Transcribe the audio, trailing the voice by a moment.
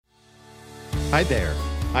Hi there.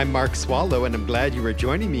 I'm Mark Swallow, and I'm glad you are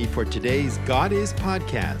joining me for today's God Is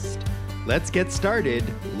podcast. Let's get started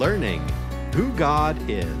learning who God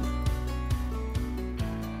is.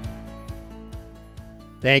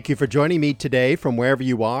 Thank you for joining me today from wherever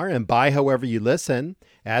you are and by however you listen,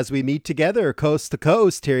 as we meet together coast to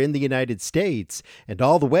coast here in the United States and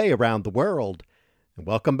all the way around the world. And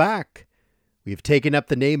welcome back. We've taken up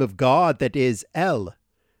the name of God that is El,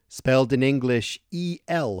 spelled in English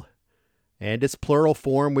E-L, and its plural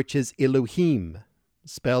form, which is Elohim,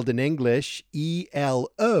 spelled in English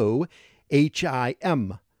E-L-O-H-I-M.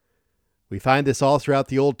 We find this all throughout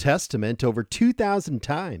the Old Testament over 2,000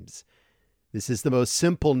 times. This is the most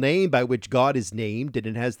simple name by which God is named, and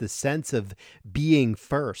it has the sense of being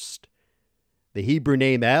first. The Hebrew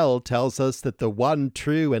name El tells us that the one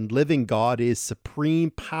true and living God is supreme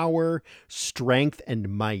power, strength, and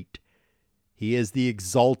might. He is the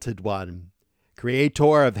exalted one,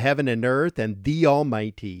 Creator of heaven and earth, and the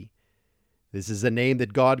Almighty. This is a name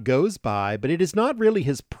that God goes by, but it is not really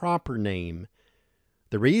his proper name.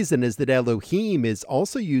 The reason is that Elohim is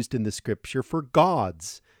also used in the scripture for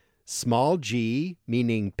gods, small g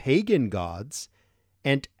meaning pagan gods,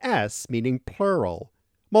 and s meaning plural,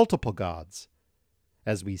 multiple gods.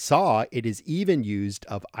 As we saw, it is even used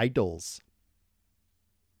of idols.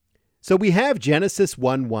 So we have Genesis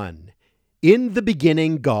 1:1. In the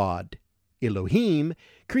beginning, God, Elohim,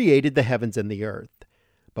 created the heavens and the earth.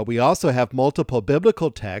 But we also have multiple biblical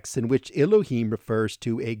texts in which Elohim refers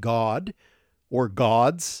to a god, or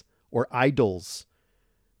gods, or idols.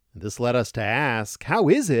 This led us to ask, how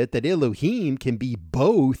is it that Elohim can be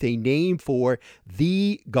both a name for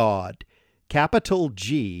the God, capital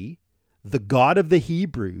G, the God of the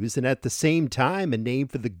Hebrews, and at the same time a name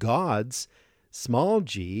for the gods, small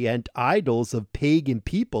g, and idols of pagan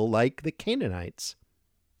people like the Canaanites?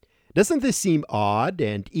 Doesn't this seem odd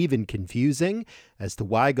and even confusing as to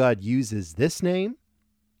why God uses this name?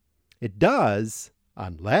 It does,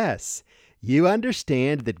 unless you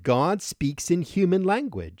understand that God speaks in human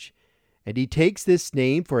language, and he takes this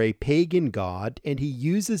name for a pagan god and he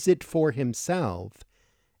uses it for himself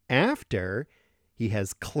after he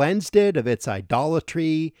has cleansed it of its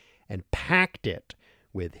idolatry and packed it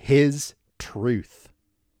with his truth.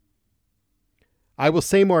 I will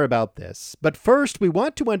say more about this, but first we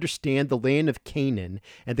want to understand the land of Canaan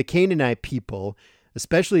and the Canaanite people,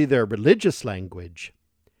 especially their religious language.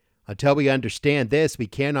 Until we understand this, we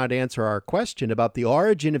cannot answer our question about the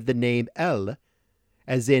origin of the name El,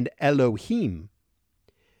 as in Elohim.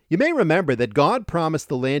 You may remember that God promised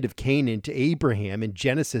the land of Canaan to Abraham in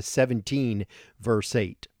Genesis 17, verse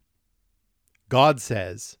 8. God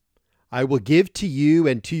says, I will give to you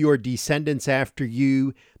and to your descendants after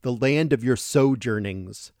you the land of your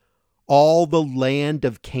sojournings, all the land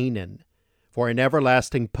of Canaan, for an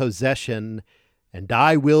everlasting possession, and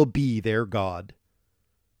I will be their God.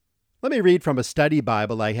 Let me read from a study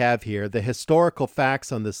Bible I have here the historical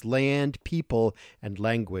facts on this land, people, and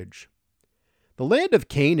language. The land of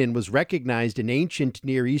Canaan was recognized in ancient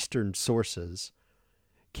Near Eastern sources.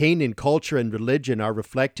 Canaan culture and religion are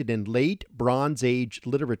reflected in late Bronze Age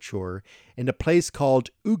literature in a place called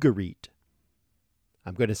Ugarit.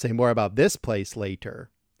 I'm going to say more about this place later.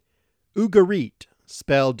 Ugarit,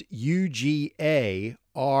 spelled U-G-A-R-I-T.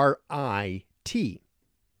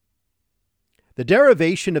 The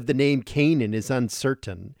derivation of the name Canaan is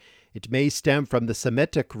uncertain. It may stem from the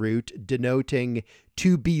Semitic root denoting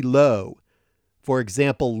to be low, for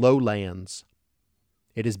example, lowlands.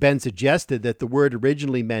 It has been suggested that the word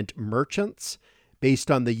originally meant merchants,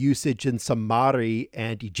 based on the usage in some Mari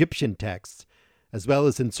and Egyptian texts, as well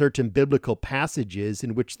as in certain biblical passages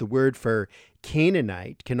in which the word for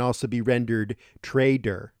Canaanite can also be rendered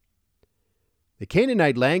trader. The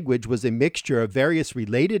Canaanite language was a mixture of various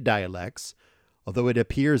related dialects, although it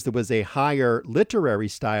appears there was a higher literary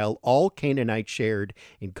style all Canaanites shared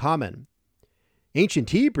in common. Ancient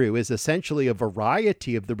Hebrew is essentially a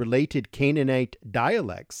variety of the related Canaanite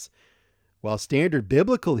dialects, while Standard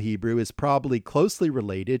Biblical Hebrew is probably closely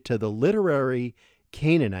related to the literary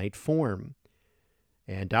Canaanite form.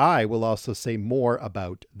 And I will also say more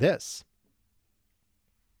about this.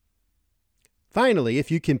 Finally,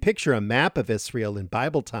 if you can picture a map of Israel in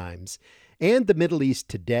Bible times and the Middle East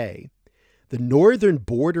today, the northern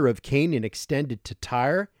border of Canaan extended to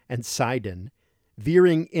Tyre and Sidon,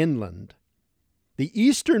 veering inland. The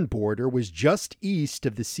eastern border was just east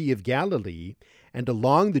of the Sea of Galilee and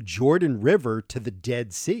along the Jordan River to the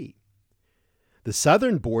Dead Sea. The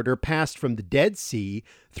southern border passed from the Dead Sea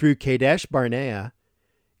through Kadesh Barnea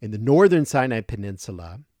in the northern Sinai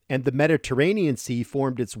Peninsula, and the Mediterranean Sea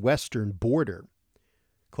formed its western border.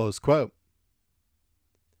 Close quote.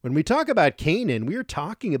 When we talk about Canaan, we are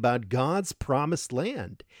talking about God's promised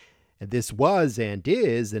land. And this was and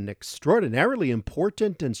is an extraordinarily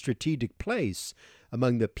important and strategic place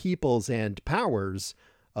among the peoples and powers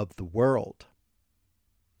of the world.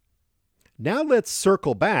 Now let's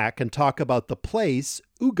circle back and talk about the place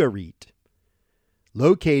Ugarit.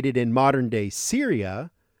 Located in modern-day Syria,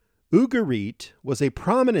 Ugarit was a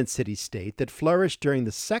prominent city-state that flourished during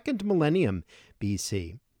the second millennium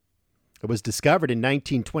BC. It was discovered in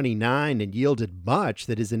 1929 and yielded much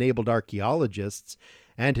that has enabled archaeologists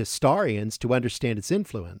and historians to understand its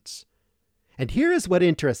influence. And here is what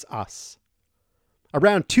interests us.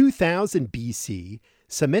 Around 2000 BC,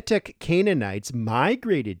 Semitic Canaanites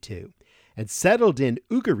migrated to and settled in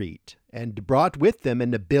Ugarit and brought with them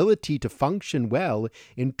an ability to function well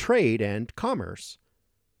in trade and commerce.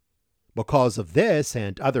 Because of this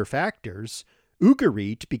and other factors,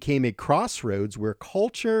 Ugarit became a crossroads where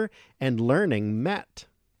culture and learning met.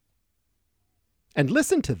 And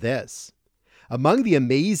listen to this. Among the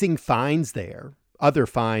amazing finds there, other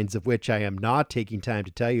finds of which I am not taking time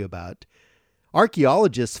to tell you about,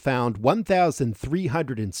 archaeologists found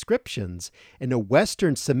 1,300 inscriptions in a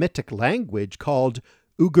Western Semitic language called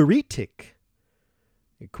Ugaritic.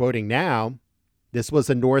 Quoting now, this was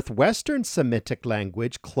a Northwestern Semitic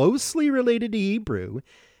language closely related to Hebrew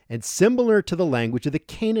and similar to the language of the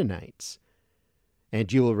Canaanites.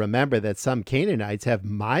 And you will remember that some Canaanites have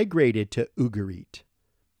migrated to Ugarit.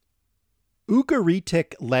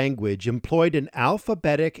 Ugaritic language employed an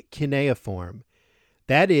alphabetic cuneiform.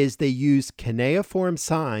 That is, they used cuneiform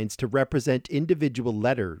signs to represent individual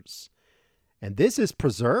letters. And this is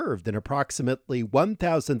preserved in approximately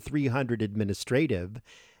 1,300 administrative,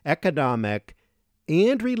 economic,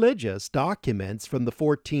 and religious documents from the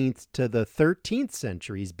 14th to the 13th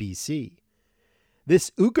centuries BC.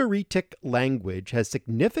 This Ugaritic language has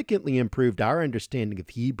significantly improved our understanding of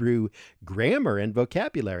Hebrew grammar and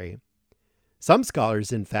vocabulary. Some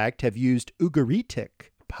scholars, in fact, have used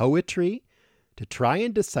Ugaritic poetry to try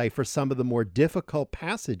and decipher some of the more difficult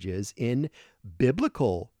passages in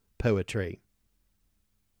biblical poetry.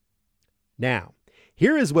 Now,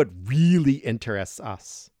 here is what really interests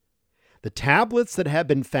us. The tablets that have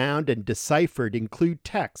been found and deciphered include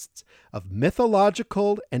texts of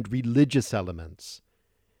mythological and religious elements.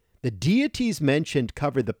 The deities mentioned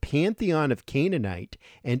cover the pantheon of Canaanite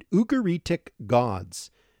and Ugaritic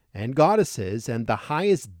gods and goddesses, and the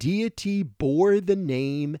highest deity bore the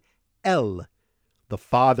name El, the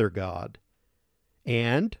Father God.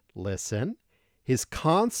 And, listen, his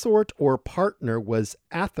consort or partner was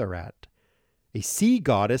Atharat, a sea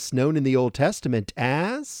goddess known in the Old Testament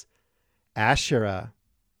as Asherah.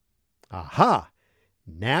 Aha!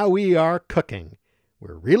 Now we are cooking.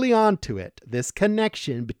 We're really on to it. This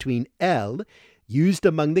connection between El, used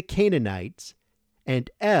among the Canaanites, and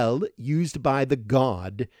El, used by the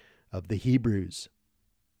god of the Hebrews.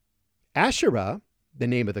 Asherah, the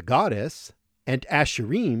name of the goddess, and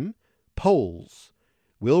Asherim, poles,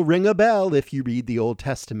 will ring a bell if you read the Old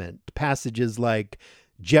Testament, passages like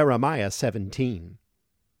Jeremiah 17.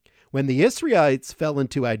 When the Israelites fell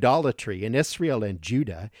into idolatry in Israel and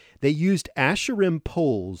Judah, they used Asherim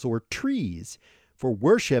poles or trees for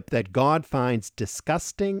worship that God finds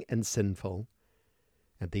disgusting and sinful.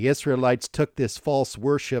 And the Israelites took this false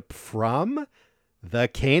worship from the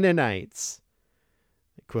Canaanites.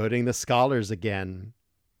 Quoting the scholars again,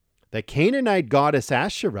 the Canaanite goddess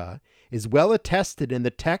Asherah is well attested in the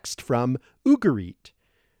text from Ugarit,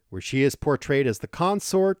 where she is portrayed as the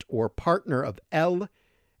consort or partner of El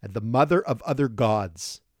and the mother of other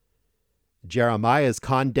gods. Jeremiah's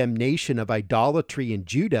condemnation of idolatry in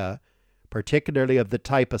Judah, particularly of the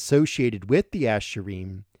type associated with the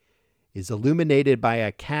Asherim, is illuminated by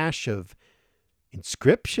a cache of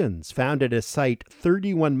inscriptions found at a site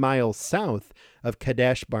 31 miles south of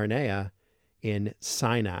Kadesh Barnea in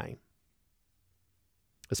Sinai.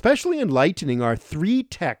 Especially enlightening are three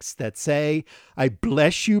texts that say, I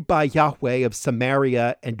bless you by Yahweh of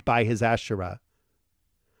Samaria and by his Asherah.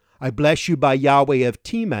 I bless you by Yahweh of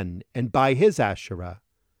Teman and by his Asherah.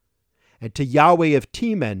 And to Yahweh of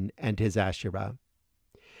Teman and his Asherah.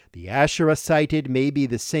 The Asherah cited may be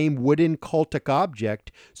the same wooden cultic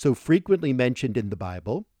object so frequently mentioned in the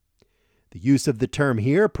Bible. The use of the term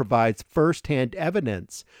here provides first-hand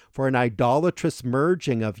evidence for an idolatrous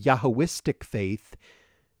merging of Yahwistic faith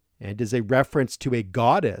and is a reference to a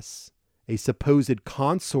goddess, a supposed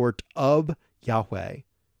consort of Yahweh.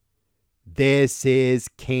 This is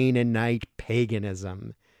Canaanite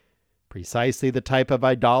paganism, precisely the type of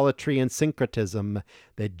idolatry and syncretism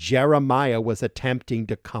that Jeremiah was attempting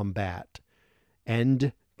to combat.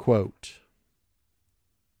 End quote.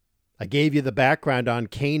 I gave you the background on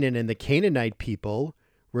Canaan and the Canaanite people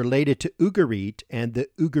related to Ugarit and the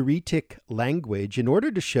Ugaritic language in order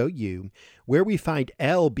to show you where we find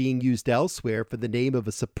El being used elsewhere for the name of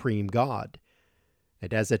a supreme god.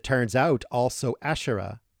 And as it turns out, also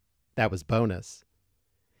Asherah. That was bonus.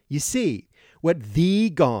 You see, what the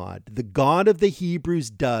God of the Hebrews,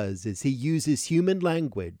 does is he uses human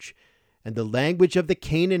language, and the language of the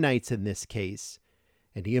Canaanites in this case,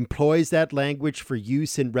 and he employs that language for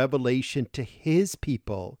use in revelation to his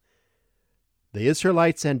people, the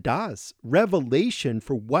Israelites, and us, revelation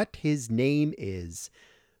for what his name is,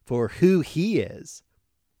 for who he is.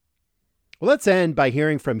 Well, let's end by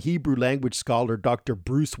hearing from Hebrew language scholar Dr.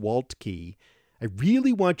 Bruce Waltke. I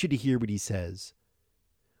really want you to hear what he says.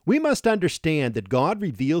 We must understand that God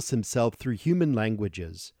reveals himself through human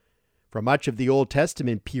languages. For much of the Old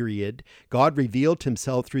Testament period, God revealed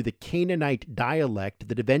himself through the Canaanite dialect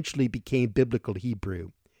that eventually became Biblical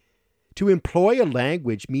Hebrew. To employ a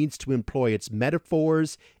language means to employ its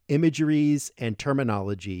metaphors, imageries, and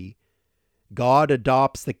terminology. God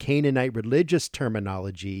adopts the Canaanite religious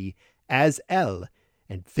terminology as El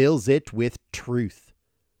and fills it with truth.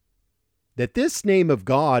 That this name of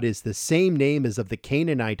God is the same name as of the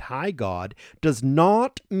Canaanite high god does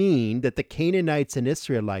not mean that the Canaanites and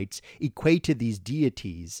Israelites equated these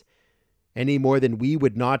deities, any more than we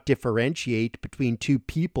would not differentiate between two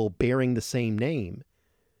people bearing the same name.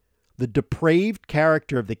 The depraved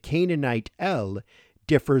character of the Canaanite El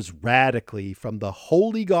differs radically from the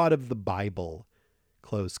holy God of the Bible.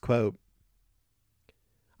 Close quote.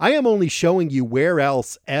 I am only showing you where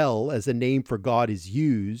else El as a name for God is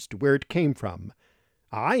used, where it came from.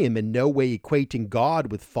 I am in no way equating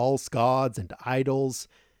God with false gods and idols.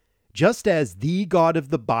 Just as the God of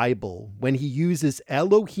the Bible, when he uses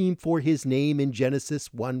Elohim for his name in Genesis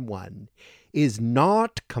 1:1, is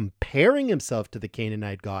not comparing himself to the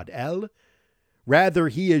Canaanite god El. Rather,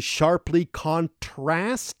 he is sharply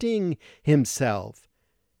contrasting himself.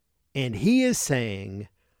 And he is saying,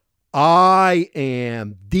 I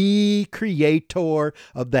am the creator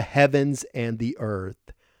of the heavens and the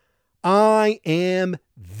earth. I am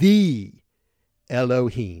the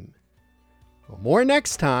Elohim. Well, more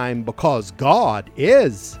next time, because God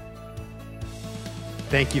is.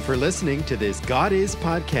 Thank you for listening to this God Is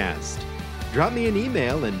podcast. Drop me an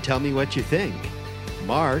email and tell me what you think.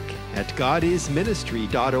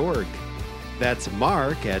 mark@godisministry.org. That's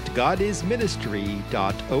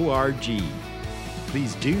mark@godisministry.org.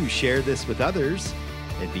 Please do share this with others,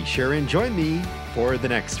 and be sure and join me for the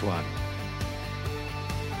next one.